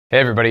Hey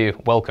everybody,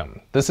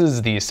 welcome. This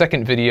is the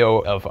second video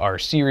of our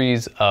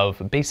series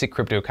of basic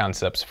crypto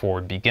concepts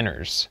for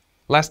beginners.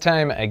 Last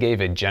time I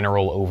gave a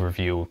general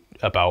overview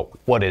about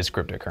what is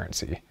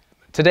cryptocurrency.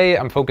 Today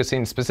I'm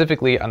focusing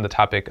specifically on the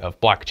topic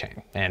of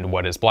blockchain and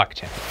what is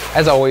blockchain.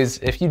 As always,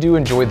 if you do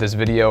enjoy this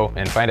video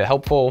and find it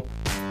helpful,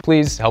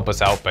 please help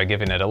us out by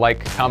giving it a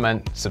like,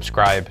 comment,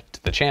 subscribe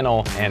to the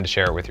channel, and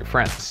share it with your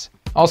friends.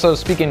 Also,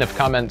 speaking of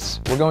comments,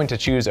 we're going to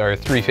choose our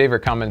 3 favorite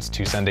comments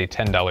to send a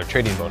 $10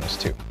 trading bonus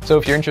to. So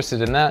if you're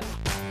interested in that,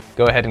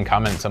 go ahead and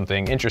comment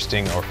something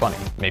interesting or funny.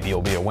 Maybe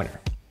you'll be a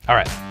winner. All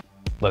right,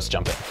 let's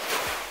jump in.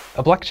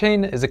 A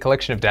blockchain is a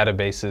collection of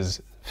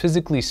databases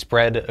physically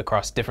spread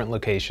across different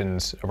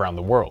locations around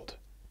the world.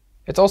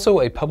 It's also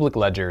a public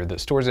ledger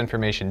that stores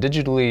information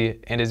digitally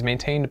and is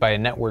maintained by a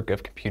network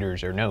of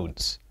computers or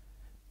nodes.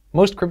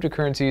 Most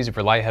cryptocurrencies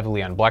rely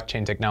heavily on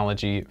blockchain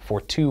technology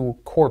for 2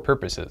 core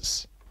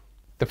purposes.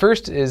 The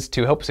first is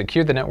to help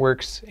secure the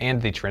networks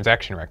and the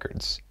transaction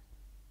records.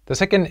 The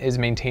second is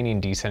maintaining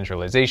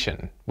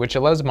decentralization, which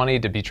allows money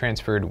to be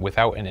transferred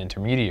without an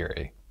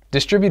intermediary.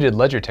 Distributed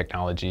ledger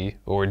technology,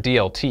 or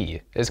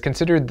DLT, is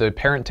considered the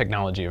parent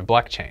technology of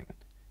blockchain.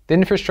 The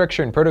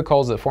infrastructure and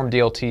protocols that form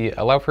DLT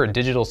allow for a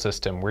digital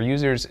system where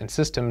users and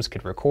systems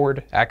can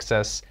record,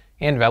 access,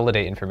 and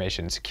validate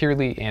information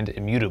securely and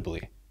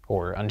immutably,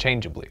 or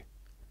unchangeably.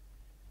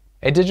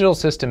 A digital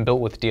system built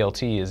with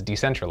DLT is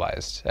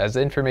decentralized, as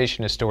the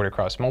information is stored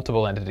across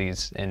multiple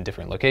entities in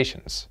different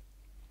locations.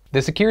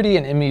 The security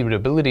and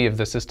immutability of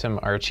the system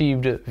are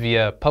achieved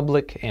via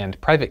public and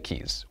private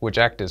keys, which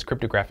act as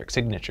cryptographic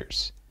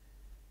signatures.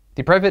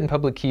 The private and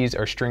public keys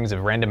are strings of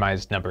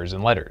randomized numbers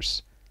and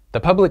letters. The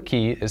public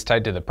key is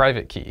tied to the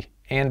private key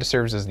and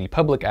serves as the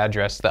public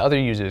address that other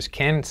users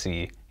can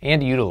see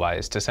and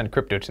utilize to send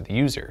crypto to the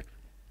user.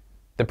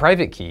 The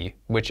private key,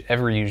 which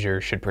every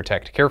user should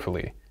protect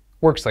carefully,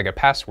 works like a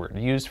password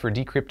used for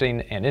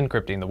decrypting and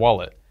encrypting the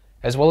wallet,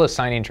 as well as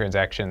signing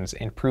transactions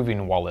and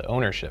proving wallet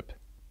ownership.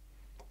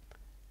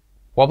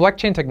 While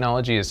blockchain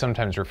technology is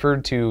sometimes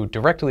referred to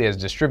directly as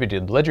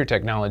distributed ledger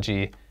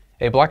technology,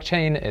 a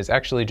blockchain is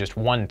actually just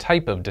one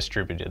type of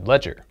distributed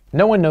ledger.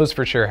 No one knows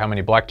for sure how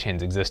many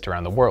blockchains exist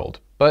around the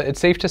world, but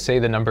it's safe to say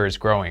the number is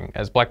growing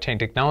as blockchain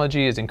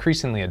technology is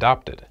increasingly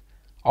adopted.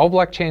 All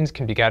blockchains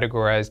can be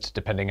categorized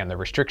depending on their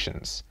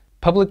restrictions.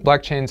 Public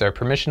blockchains are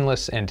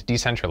permissionless and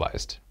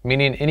decentralized,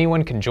 meaning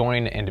anyone can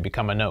join and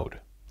become a node.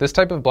 This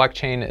type of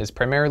blockchain is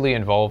primarily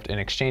involved in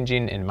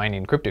exchanging and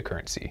mining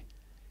cryptocurrency.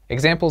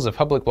 Examples of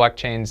public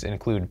blockchains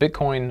include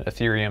Bitcoin,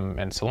 Ethereum,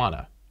 and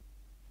Solana.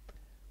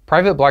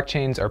 Private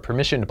blockchains are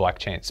permissioned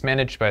blockchains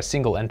managed by a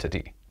single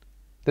entity.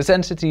 This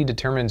entity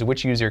determines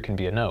which user can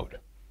be a node.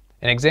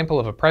 An example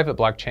of a private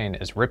blockchain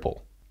is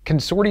Ripple.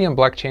 Consortium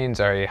blockchains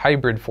are a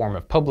hybrid form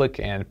of public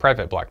and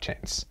private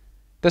blockchains.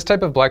 This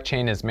type of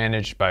blockchain is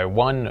managed by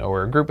one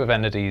or a group of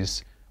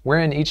entities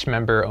wherein each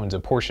member owns a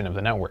portion of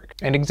the network.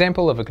 An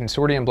example of a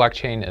consortium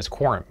blockchain is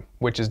Quorum,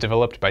 which is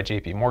developed by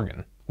JP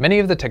Morgan. Many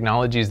of the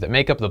technologies that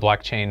make up the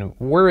blockchain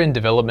were in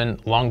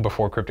development long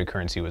before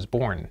cryptocurrency was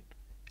born.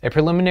 A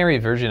preliminary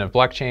version of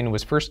blockchain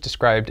was first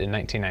described in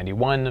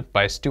 1991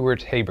 by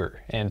Stuart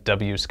Haber and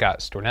W. Scott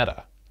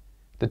Stornetta.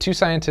 The 2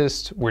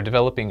 scientists were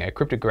developing a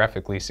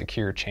cryptographically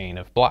secure chain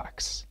of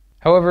blocks.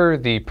 However,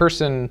 the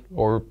person,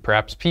 or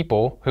perhaps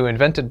people, who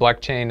invented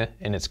blockchain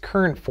in its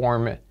current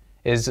form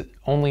is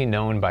only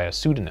known by a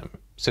pseudonym,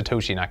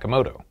 Satoshi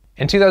Nakamoto.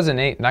 In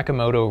 2008,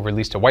 Nakamoto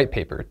released a white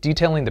paper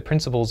detailing the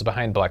principles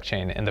behind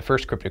blockchain and the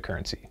first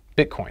cryptocurrency,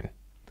 Bitcoin.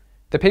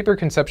 The paper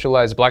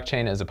conceptualized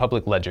blockchain as a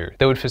public ledger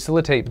that would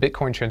facilitate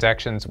Bitcoin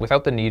transactions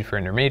without the need for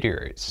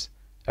intermediaries.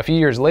 A few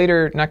years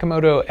later,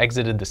 Nakamoto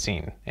exited the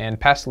scene and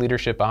passed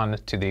leadership on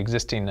to the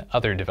existing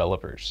other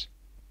developers.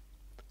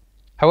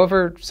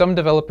 However, some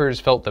developers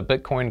felt that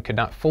Bitcoin could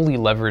not fully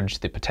leverage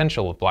the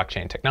potential of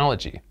blockchain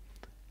technology.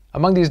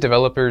 Among these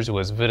developers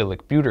was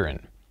Vitalik Buterin,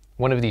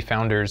 one of the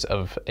founders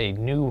of a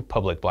new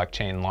public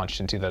blockchain launched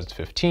in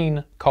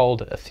 2015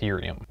 called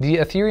Ethereum. The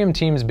Ethereum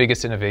team's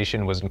biggest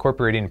innovation was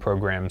incorporating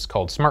programs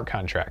called smart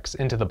contracts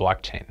into the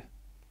blockchain.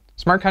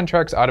 Smart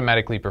contracts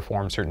automatically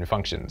perform certain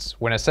functions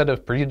when a set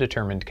of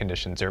predetermined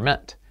conditions are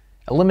met,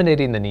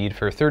 eliminating the need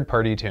for a third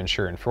party to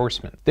ensure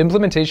enforcement. The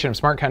implementation of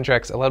smart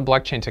contracts allowed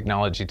blockchain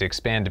technology to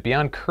expand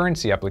beyond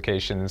currency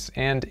applications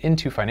and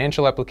into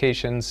financial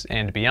applications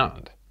and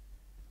beyond.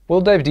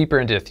 We'll dive deeper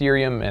into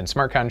Ethereum and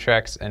smart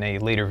contracts in a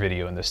later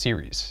video in this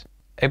series.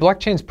 A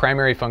blockchain's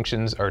primary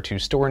functions are to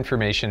store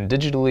information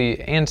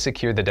digitally and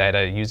secure the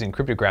data using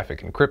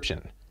cryptographic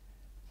encryption.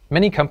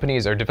 Many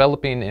companies are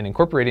developing and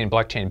incorporating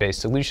blockchain-based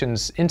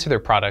solutions into their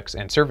products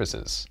and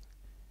services.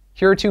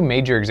 Here are 2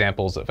 major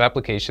examples of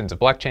applications of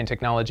blockchain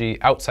technology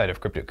outside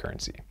of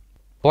cryptocurrency.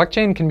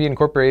 Blockchain can be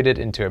incorporated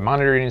into a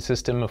monitoring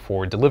system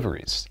for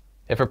deliveries.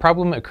 If a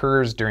problem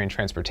occurs during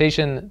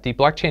transportation, the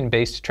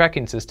blockchain-based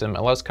tracking system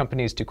allows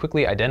companies to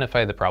quickly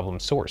identify the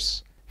problem's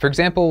source. For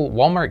example,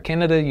 Walmart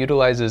Canada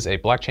utilizes a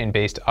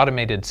blockchain-based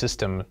automated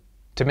system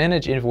to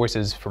manage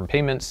invoices from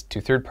payments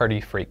to third-party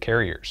freight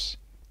carriers.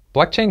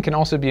 Blockchain can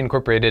also be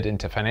incorporated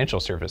into financial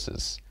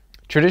services.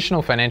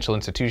 Traditional financial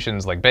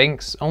institutions like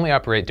banks only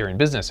operate during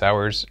business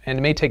hours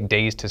and may take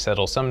days to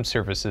settle some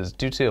services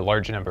due to a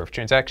large number of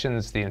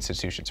transactions the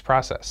institutions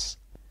process.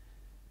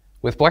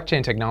 With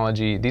blockchain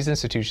technology, these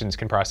institutions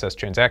can process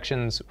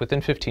transactions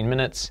within 15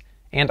 minutes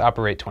and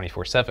operate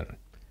 24/7.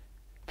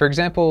 For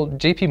example,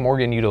 JP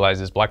Morgan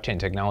utilizes blockchain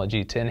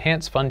technology to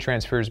enhance fund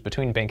transfers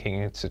between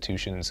banking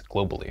institutions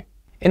globally.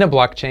 In a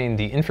blockchain,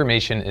 the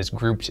information is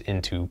grouped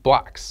into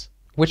blocks,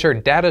 which are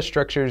data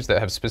structures that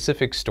have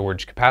specific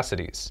storage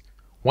capacities.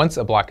 Once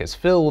a block is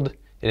filled,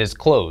 it is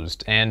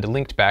closed and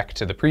linked back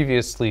to the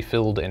previously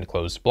filled and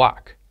closed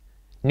block.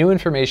 New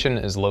information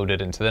is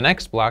loaded into the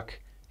next block,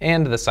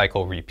 and the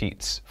cycle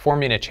repeats,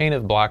 forming a chain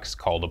of blocks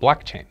called a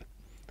blockchain.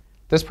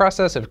 This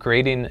process of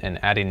creating and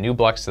adding new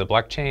blocks to the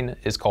blockchain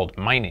is called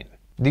mining.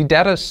 The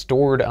data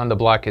stored on the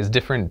block is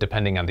different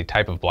depending on the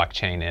type of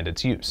blockchain and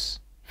its use.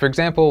 For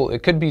example,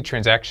 it could be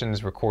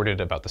transactions recorded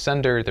about the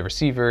sender, the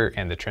receiver,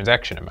 and the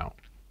transaction amount.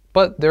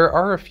 But there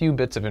are a few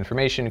bits of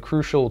information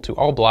crucial to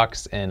all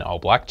blocks in all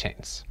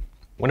blockchains.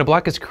 When a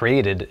block is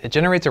created, it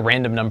generates a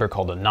random number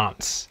called a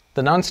nonce.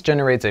 The nonce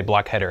generates a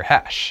block header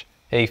hash,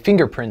 a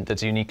fingerprint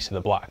that's unique to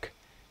the block.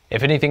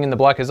 If anything in the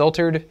block is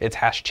altered, its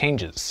hash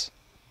changes.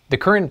 The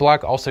current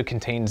block also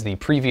contains the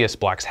previous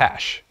block's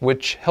hash,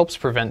 which helps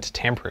prevent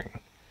tampering.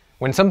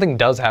 When something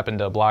does happen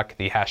to a block,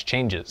 the hash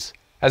changes.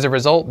 As a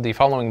result, the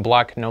following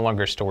block no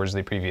longer stores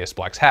the previous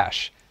block's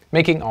hash,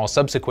 making all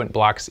subsequent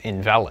blocks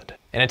invalid.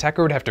 An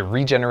attacker would have to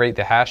regenerate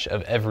the hash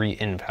of every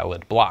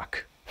invalid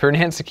block. For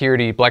enhanced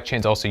security,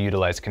 blockchains also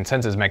utilize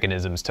consensus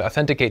mechanisms to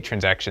authenticate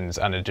transactions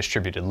on a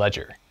distributed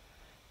ledger.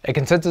 A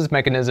consensus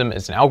mechanism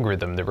is an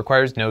algorithm that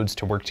requires nodes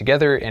to work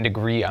together and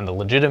agree on the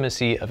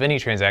legitimacy of any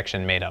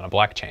transaction made on a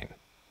blockchain.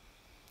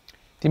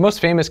 The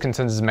most famous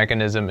consensus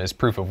mechanism is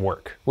proof of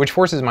work, which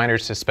forces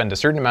miners to spend a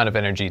certain amount of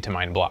energy to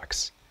mine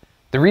blocks.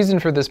 The reason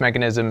for this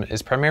mechanism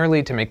is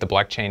primarily to make the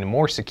blockchain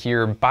more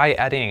secure by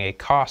adding a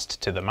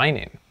cost to the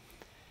mining.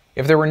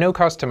 If there were no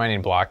cost to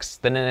mining blocks,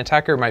 then an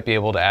attacker might be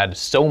able to add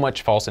so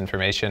much false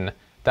information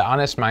that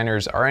honest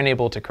miners are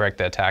unable to correct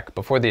the attack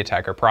before the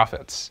attacker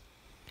profits.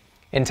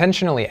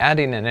 Intentionally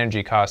adding an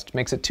energy cost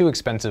makes it too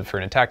expensive for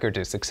an attacker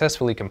to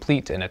successfully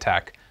complete an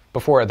attack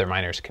before other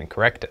miners can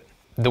correct it.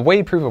 The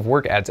way proof of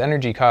work adds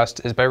energy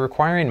cost is by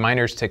requiring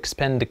miners to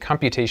expend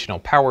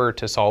computational power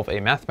to solve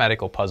a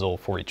mathematical puzzle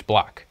for each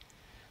block.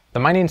 The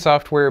mining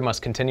software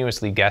must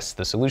continuously guess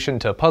the solution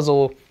to a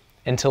puzzle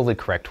until the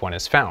correct one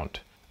is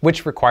found,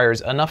 which requires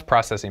enough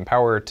processing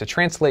power to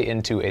translate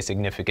into a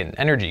significant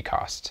energy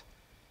cost.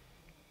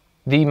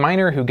 The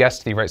miner who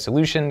guessed the right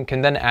solution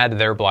can then add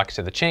their block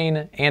to the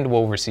chain and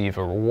will receive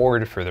a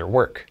reward for their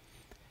work.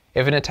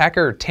 If an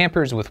attacker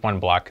tampers with one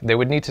block, they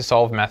would need to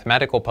solve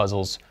mathematical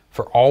puzzles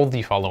for all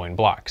the following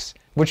blocks,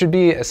 which would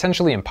be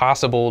essentially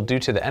impossible due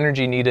to the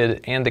energy needed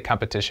and the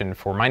competition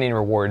for mining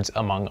rewards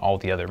among all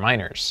the other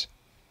miners.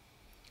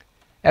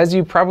 As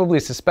you probably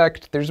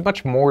suspect, there's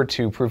much more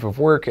to proof of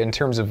work in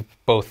terms of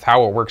both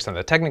how it works on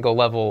the technical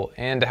level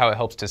and how it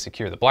helps to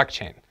secure the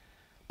blockchain.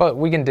 But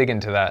we can dig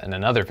into that in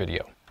another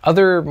video.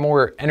 Other,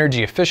 more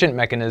energy-efficient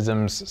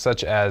mechanisms,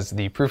 such as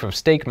the proof of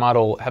stake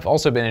model, have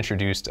also been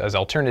introduced as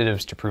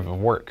alternatives to proof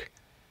of work.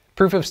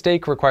 Proof of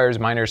stake requires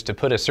miners to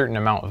put a certain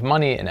amount of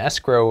money in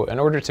escrow in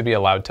order to be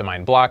allowed to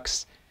mine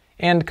blocks,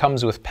 and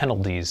comes with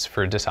penalties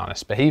for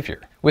dishonest behavior.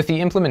 With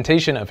the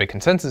implementation of a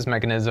consensus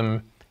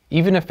mechanism,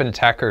 even if an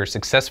attacker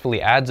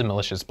successfully adds a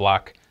malicious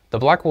block, the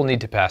block will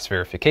need to pass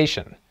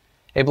verification.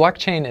 A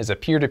blockchain is a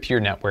peer-to-peer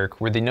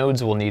network where the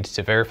nodes will need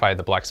to verify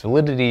the block's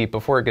validity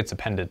before it gets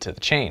appended to the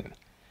chain.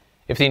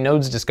 If the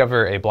nodes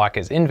discover a block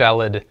is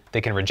invalid, they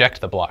can reject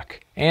the block,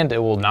 and it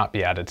will not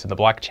be added to the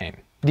blockchain.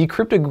 The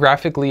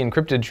cryptographically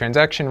encrypted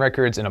transaction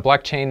records in a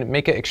blockchain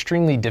make it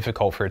extremely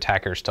difficult for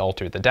attackers to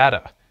alter the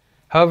data.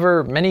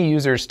 However, many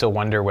users still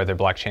wonder whether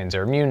blockchains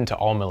are immune to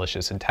all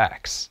malicious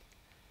attacks.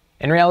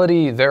 In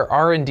reality, there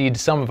are indeed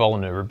some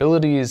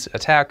vulnerabilities,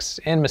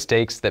 attacks, and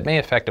mistakes that may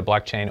affect a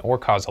blockchain or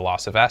cause a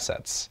loss of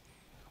assets.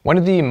 One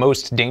of the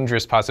most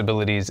dangerous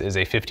possibilities is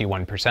a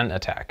 51%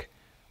 attack,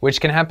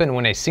 which can happen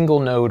when a single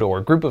node or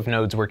group of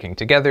nodes working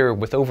together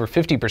with over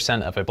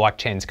 50% of a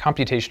blockchain's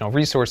computational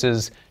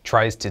resources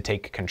tries to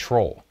take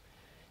control.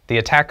 The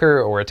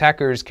attacker or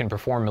attackers can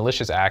perform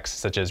malicious acts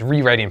such as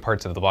rewriting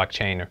parts of the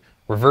blockchain,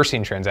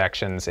 reversing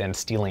transactions, and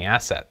stealing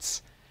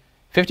assets.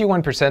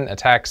 51%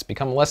 attacks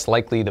become less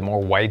likely the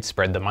more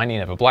widespread the mining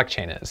of a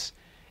blockchain is,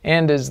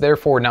 and is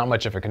therefore not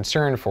much of a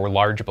concern for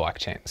large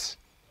blockchains.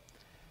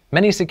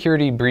 Many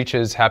security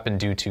breaches happen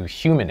due to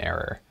human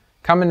error.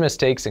 Common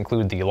mistakes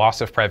include the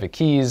loss of private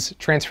keys,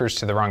 transfers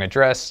to the wrong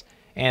address,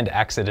 and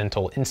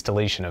accidental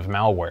installation of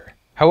malware.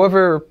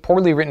 However,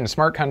 poorly written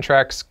smart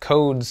contracts,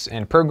 codes,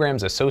 and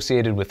programs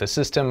associated with the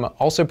system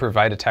also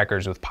provide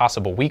attackers with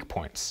possible weak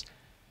points.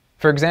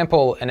 For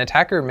example, an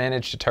attacker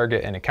managed to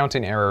target an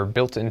accounting error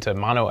built into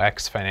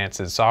MonoX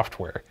Finance's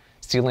software,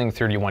 stealing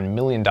 $31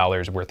 million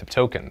worth of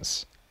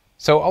tokens.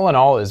 So all in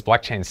all, is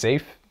blockchain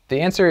safe? The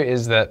answer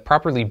is that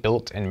properly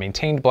built and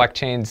maintained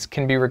blockchains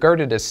can be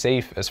regarded as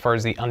safe as far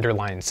as the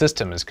underlying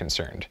system is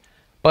concerned.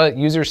 but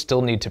users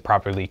still need to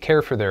properly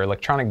care for their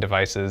electronic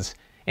devices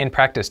and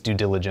practice due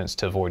diligence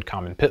to avoid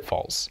common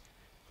pitfalls.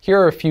 Here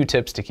are a few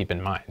tips to keep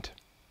in mind.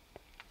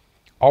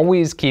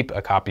 Always keep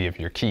a copy of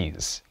your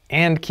keys,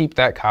 and keep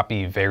that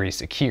copy very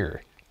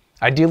secure,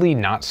 ideally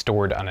not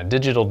stored on a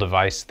digital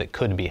device that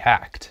could be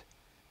hacked.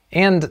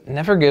 And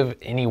never give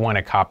anyone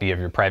a copy of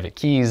your private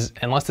keys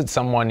unless it's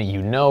someone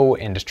you know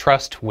and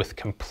trust with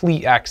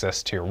complete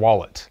access to your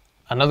wallet.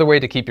 Another way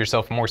to keep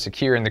yourself more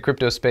secure in the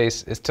crypto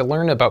space is to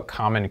learn about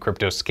common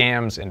crypto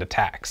scams and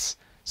attacks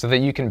so that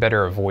you can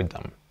better avoid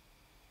them.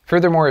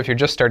 Furthermore, if you're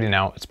just starting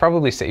out, it's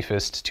probably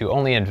safest to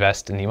only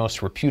invest in the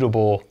most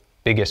reputable,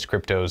 biggest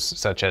cryptos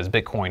such as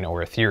Bitcoin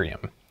or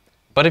Ethereum.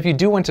 But if you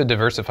do want to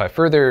diversify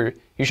further,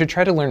 you should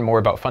try to learn more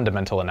about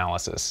fundamental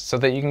analysis so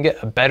that you can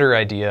get a better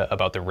idea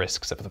about the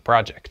risks of the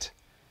project.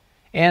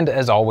 And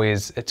as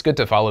always, it's good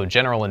to follow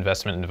general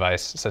investment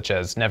advice such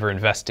as never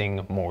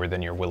investing more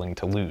than you're willing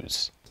to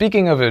lose.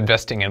 Speaking of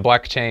investing in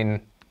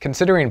blockchain,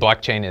 considering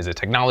blockchain is a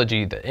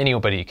technology that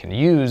anybody can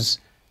use,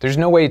 there's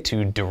no way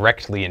to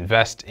directly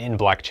invest in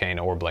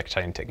blockchain or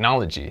blockchain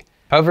technology.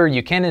 However,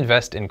 you can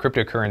invest in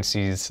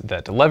cryptocurrencies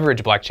that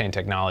leverage blockchain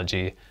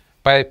technology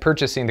by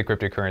purchasing the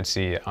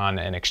cryptocurrency on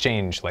an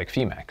exchange like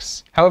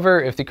Phemex.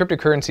 However, if the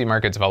cryptocurrency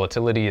market's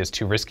volatility is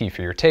too risky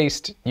for your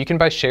taste, you can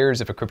buy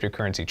shares of a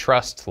cryptocurrency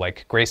trust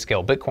like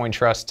Grayscale Bitcoin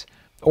Trust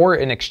or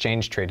an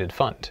exchange-traded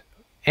fund.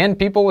 And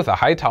people with a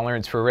high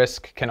tolerance for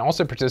risk can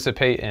also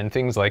participate in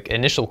things like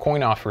initial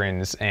coin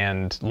offerings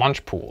and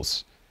launch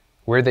pools,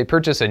 where they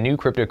purchase a new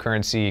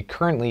cryptocurrency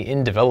currently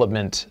in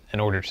development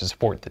in order to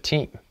support the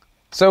team.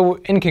 So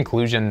in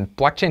conclusion,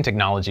 blockchain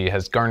technology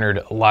has garnered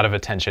a lot of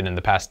attention in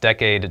the past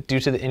decade due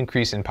to the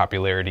increase in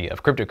popularity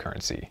of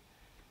cryptocurrency.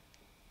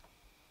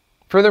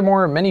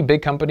 Furthermore, many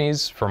big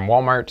companies, from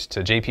Walmart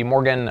to JP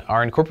Morgan,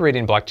 are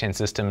incorporating blockchain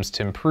systems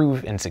to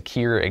improve and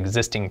secure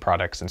existing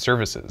products and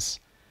services.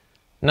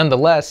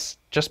 Nonetheless,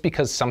 just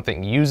because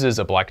something uses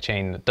a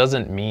blockchain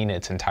doesn't mean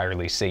it's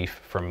entirely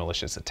safe from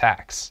malicious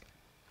attacks.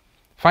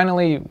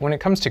 Finally, when it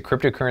comes to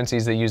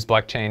cryptocurrencies that use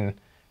blockchain,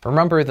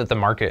 remember that the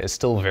market is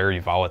still very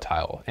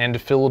volatile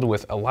and filled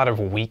with a lot of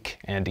weak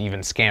and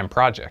even scam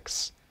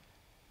projects.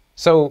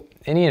 So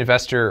any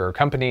investor or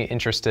company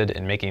interested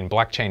in making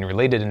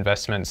blockchain-related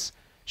investments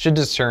should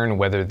discern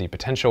whether the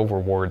potential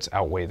rewards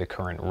outweigh the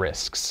current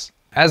risks.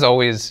 As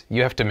always,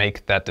 you have to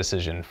make that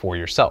decision for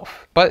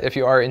yourself. But if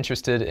you are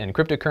interested in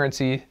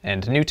cryptocurrency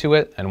and new to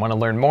it and want to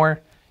learn more,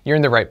 you're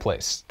in the right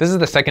place. This is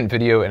the second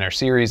video in our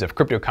series of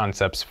crypto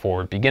concepts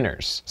for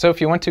beginners. So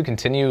if you want to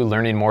continue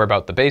learning more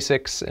about the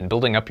basics and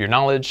building up your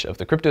knowledge of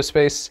the crypto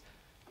space,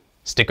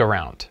 stick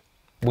around.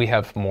 We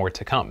have more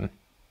to come.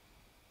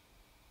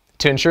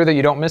 To ensure that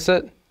you don't miss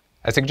it,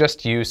 I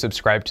suggest you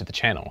subscribe to the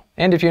channel.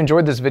 And if you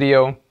enjoyed this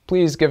video,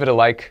 please give it a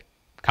like,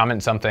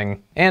 comment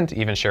something, and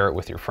even share it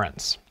with your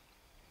friends.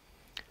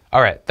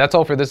 All right, that's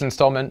all for this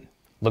installment.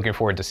 Looking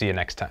forward to see you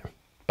next time.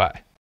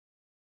 Bye.